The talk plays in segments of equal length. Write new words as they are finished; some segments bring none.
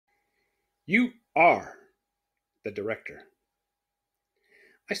You are the director.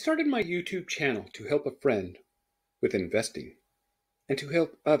 I started my YouTube channel to help a friend with investing and to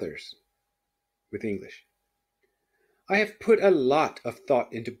help others with English. I have put a lot of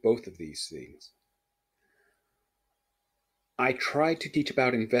thought into both of these things. I tried to teach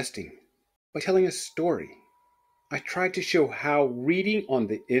about investing by telling a story. I tried to show how reading on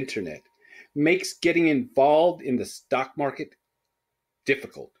the internet makes getting involved in the stock market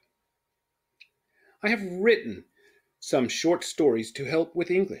difficult. I have written some short stories to help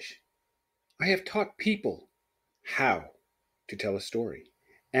with English. I have taught people how to tell a story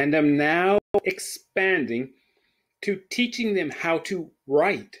and am now expanding to teaching them how to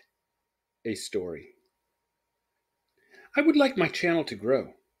write a story. I would like my channel to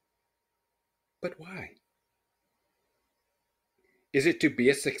grow, but why? Is it to be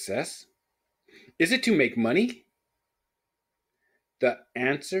a success? Is it to make money? The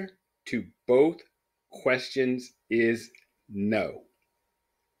answer to both questions is no.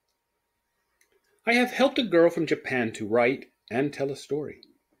 I have helped a girl from Japan to write and tell a story.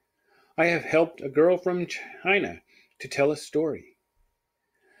 I have helped a girl from China to tell a story.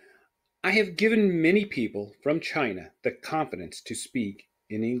 I have given many people from China the confidence to speak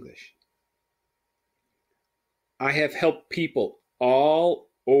in English. I have helped people all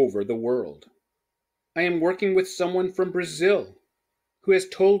over the world. I am working with someone from Brazil who has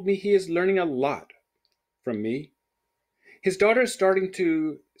told me he is learning a lot from me. His daughter is starting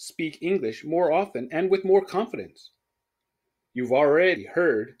to speak English more often and with more confidence. You've already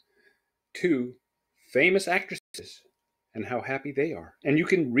heard two famous actresses and how happy they are, and you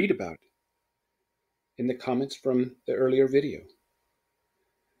can read about it in the comments from the earlier video.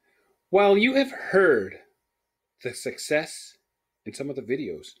 While you have heard the success in some of the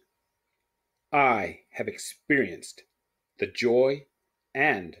videos, I have experienced the joy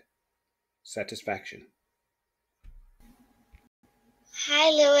and satisfaction.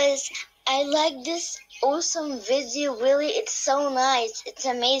 Hi Lewis, I like this awesome video. Really, it's so nice. It's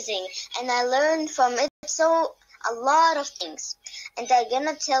amazing, and I learned from it a lot of things. And I'm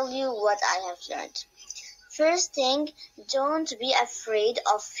gonna tell you what I have learned. First thing, don't be afraid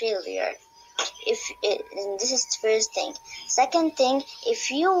of failure. And this is the first thing. Second thing,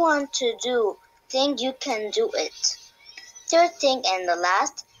 if you want to do thing, you can do it. Third thing and the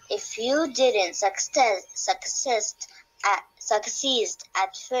last, if you didn't succeed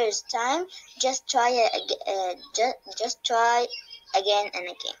at first time, just try just try again and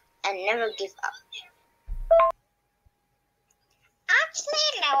again, and never give up.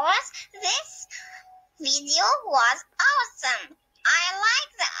 Actually, Lois, this video was awesome. I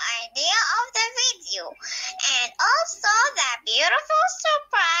like the idea of the video and also the beautiful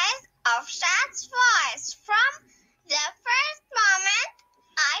surprise of Shad's voice. From the first moment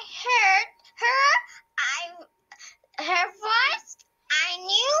I heard her voice, I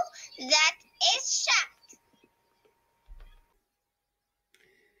knew that is Shad.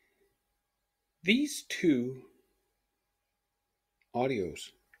 These two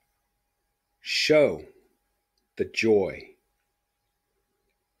audios show the joy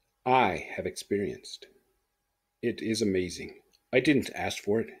I have experienced. It is amazing. I didn't ask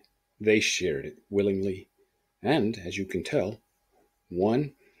for it. They shared it willingly. And, as you can tell,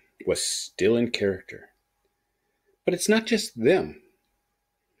 one was still in character. But it's not just them.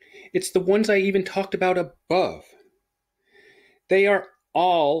 It's the ones I even talked about above. They are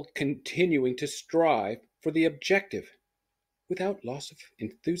all continuing to strive for the objective without loss of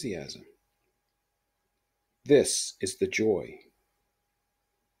enthusiasm. This is the joy.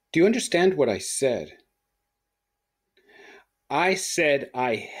 Do you understand what I said? I said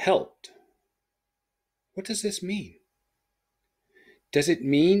I helped. What does this mean? Does it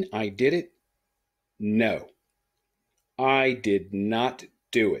mean I did it? No. I did not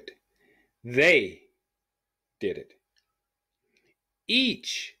do it. They did it.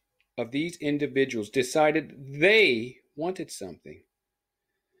 Each of these individuals decided they wanted something.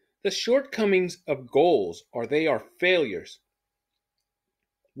 The shortcomings of goals are they are failures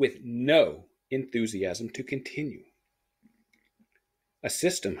with no enthusiasm to continue. A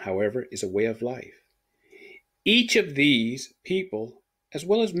system, however, is a way of life. Each of these people, as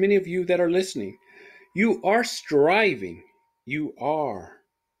well as many of you that are listening, you are striving, you are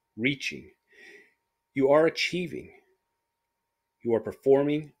reaching, you are achieving, you are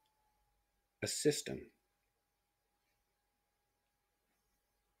performing a system.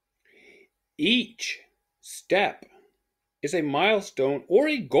 Each step is a milestone or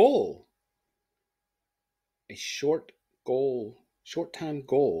a goal. A short-time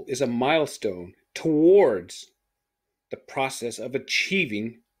goal is a milestone towards the process of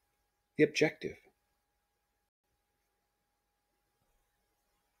achieving the objective.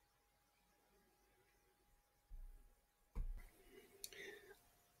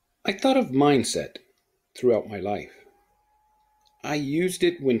 I thought of mindset throughout my life. I used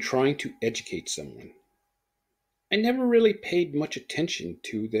it when trying to educate someone. I never really paid much attention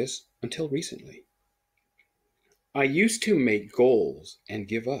to this until recently. I used to make goals and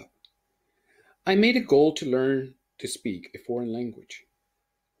give up. I made a goal to learn to speak a foreign language.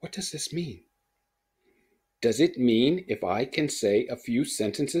 What does this mean? Does it mean if I can say a few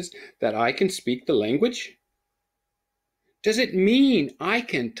sentences that I can speak the language? Does it mean I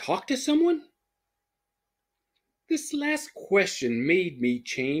can talk to someone? This last question made me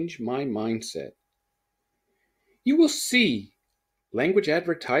change my mindset. You will see language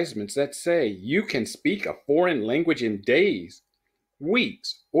advertisements that say you can speak a foreign language in days,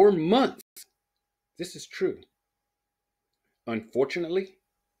 weeks, or months. This is true. Unfortunately,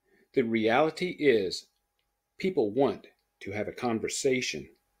 the reality is people want to have a conversation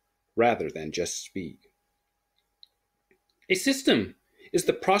rather than just speak. A system is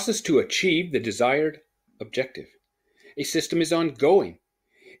the process to achieve the desired objective. A system is ongoing.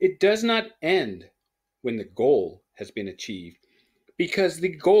 It does not end when the goal has been achieved, because the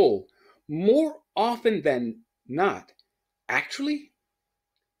goal, more often than not, actually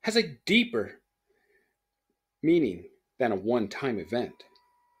has a deeper meaning than a one-time event.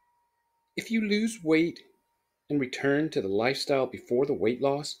 If you lose weight and return to the lifestyle before the weight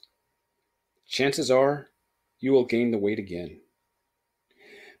loss, chances are you will gain the weight again.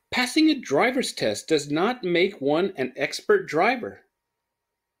 Passing a driver's test does not make one an expert driver.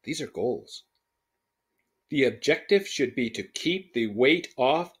 These are goals. The objective should be to keep the weight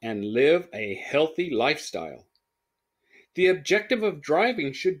off and live a healthy lifestyle. The objective of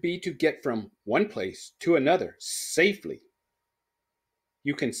driving should be to get from one place to another safely.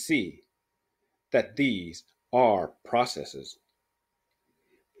 You can see that these are processes.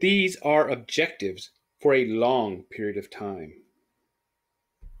 These are objectives for a long period of time.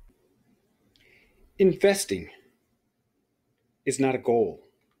 Investing is not a goal.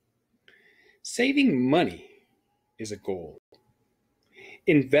 Saving money is a goal.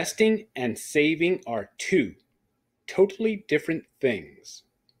 Investing and saving are two totally different things.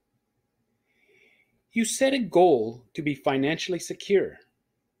 You set a goal to be financially secure.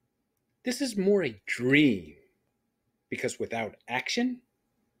 This is more a dream, because without action,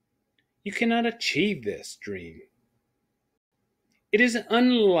 you cannot achieve this dream. It is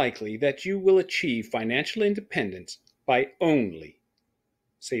unlikely that you will achieve financial independence by only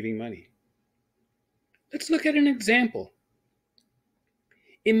saving money. Let's look at an example.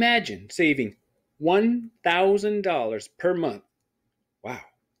 Imagine saving $1,000 per month. Wow,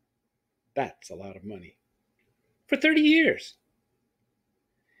 that's a lot of money. For 30 years.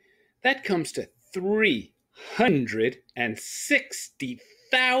 That comes to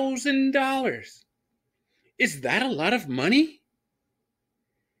 $360,000. Is that a lot of money?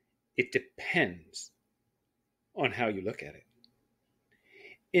 It depends on how you look at it.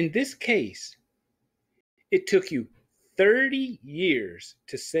 In this case, it took you 30 years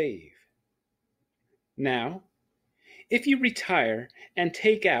to save. Now, if you retire and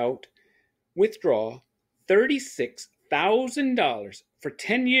withdraw $36,000 for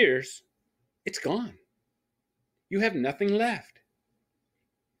 10 years, it's gone. You have nothing left.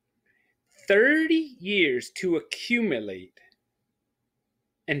 30 years to accumulate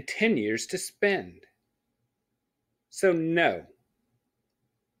and 10 years to spend. So no,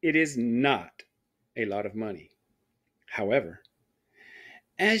 it is not a lot of money. However,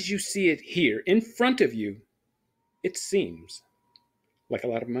 as you see it here in front of you, it seems like a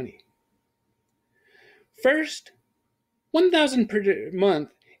lot of money. First, $1,000 per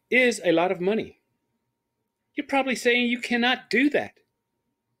month is a lot of money. You're probably saying you cannot do that.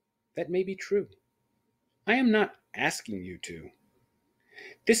 That may be true. I am not asking you to.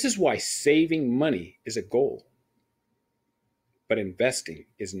 This is why saving money is a goal, but investing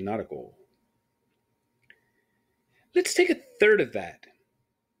is not a goal. Let's take a third of that,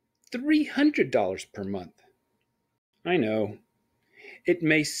 $300 per month. I know, it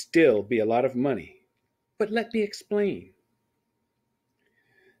may still be a lot of money, but let me explain.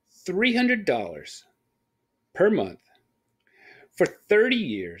 $300 per month for 30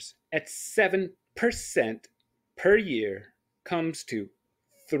 years at 7% per year comes to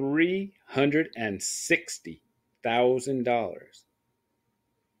 $360,000.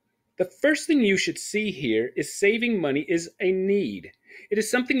 The first thing you should see here is saving money is a need. It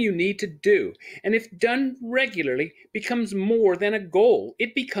is something you need to do, and if done regularly, becomes more than a goal.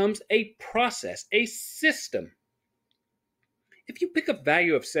 It becomes a process, a system. If you pick a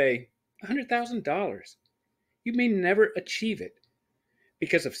value of, say, $100,000. You may never achieve it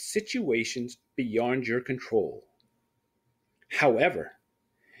because of situations beyond your control. However,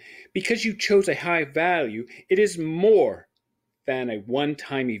 because you chose a high value, it is more than a one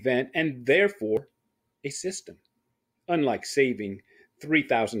time event and therefore a system. Unlike saving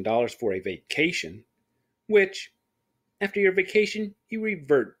 $3,000 for a vacation, which, after your vacation, you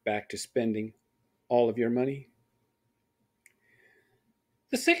revert back to spending all of your money.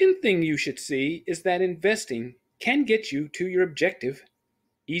 The second thing you should see is that investing can get you to your objective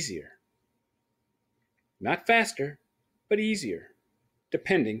easier. Not faster, but easier.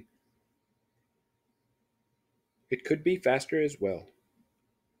 Depending, it could be faster as well.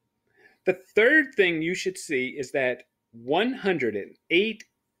 The third thing you should see is that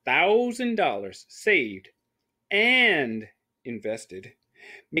 $108,000 saved and invested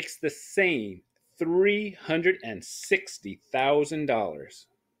makes the same $360,000.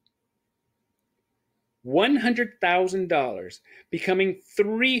 $100,000 becoming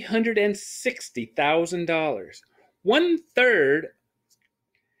 $360,000. One third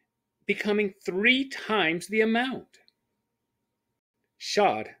becoming 3 times the amount.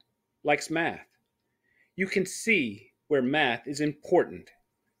 Shad likes math. You can see where math is important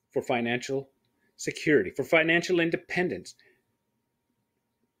for financial security, for financial independence.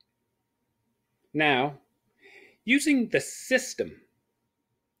 Now, using the system,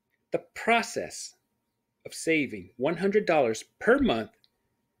 the process of saving $100 per month,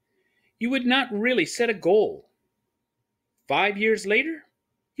 you would not really set a goal. 5 years later,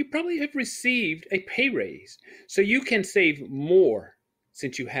 you probably have received a pay raise, so you can save more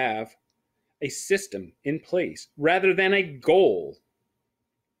since you have a system in place rather than a goal.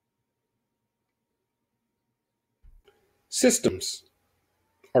 Systems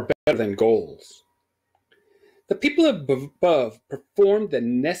are better than goals. The people above perform the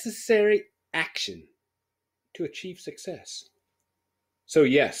necessary action to achieve success. So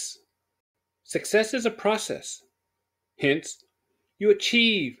yes, success is a process. Hence, you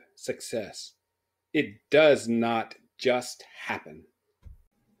achieve success. It does not just happen.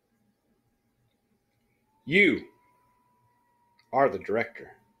 You are the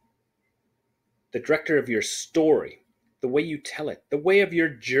director of your story, the way you tell it, the way of your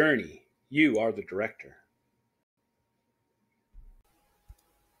journey. You are the director.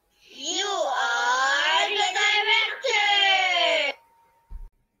 You are the director!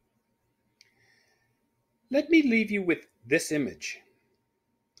 Let me leave you with this image.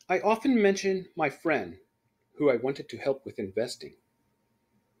 I often mention my friend who I wanted to help with investing.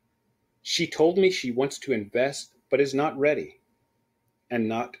 She told me she wants to invest but is not ready, and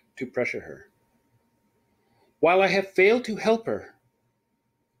not to pressure her. While I have failed to help her,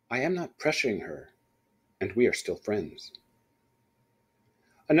 I am not pressuring her, and we are still friends.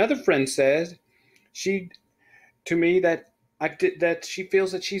 Another friend said to me that she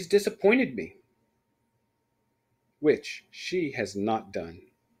feels that she's disappointed me, which she has not done.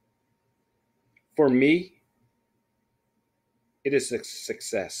 For me, it is a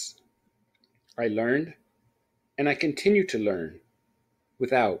success. I learned, and I continue to learn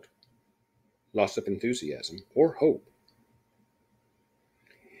without loss of enthusiasm or hope.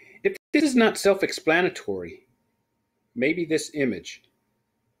 If this is not self-explanatory, maybe this image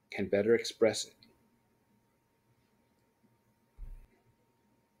can better express it.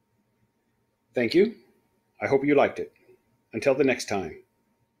 Thank you. I hope you liked it. Until the next time.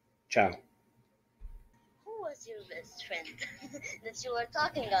 Ciao. Who was your best friend that you were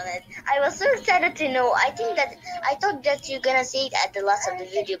talking on it? I was so excited to know. I thought that you're gonna say it at the last of the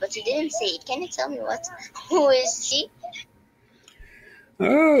video, but you didn't say it. Can you tell me who is she?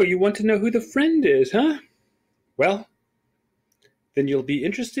 Oh, you want to know who the friend is, huh? Well, then you'll be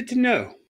interested to know.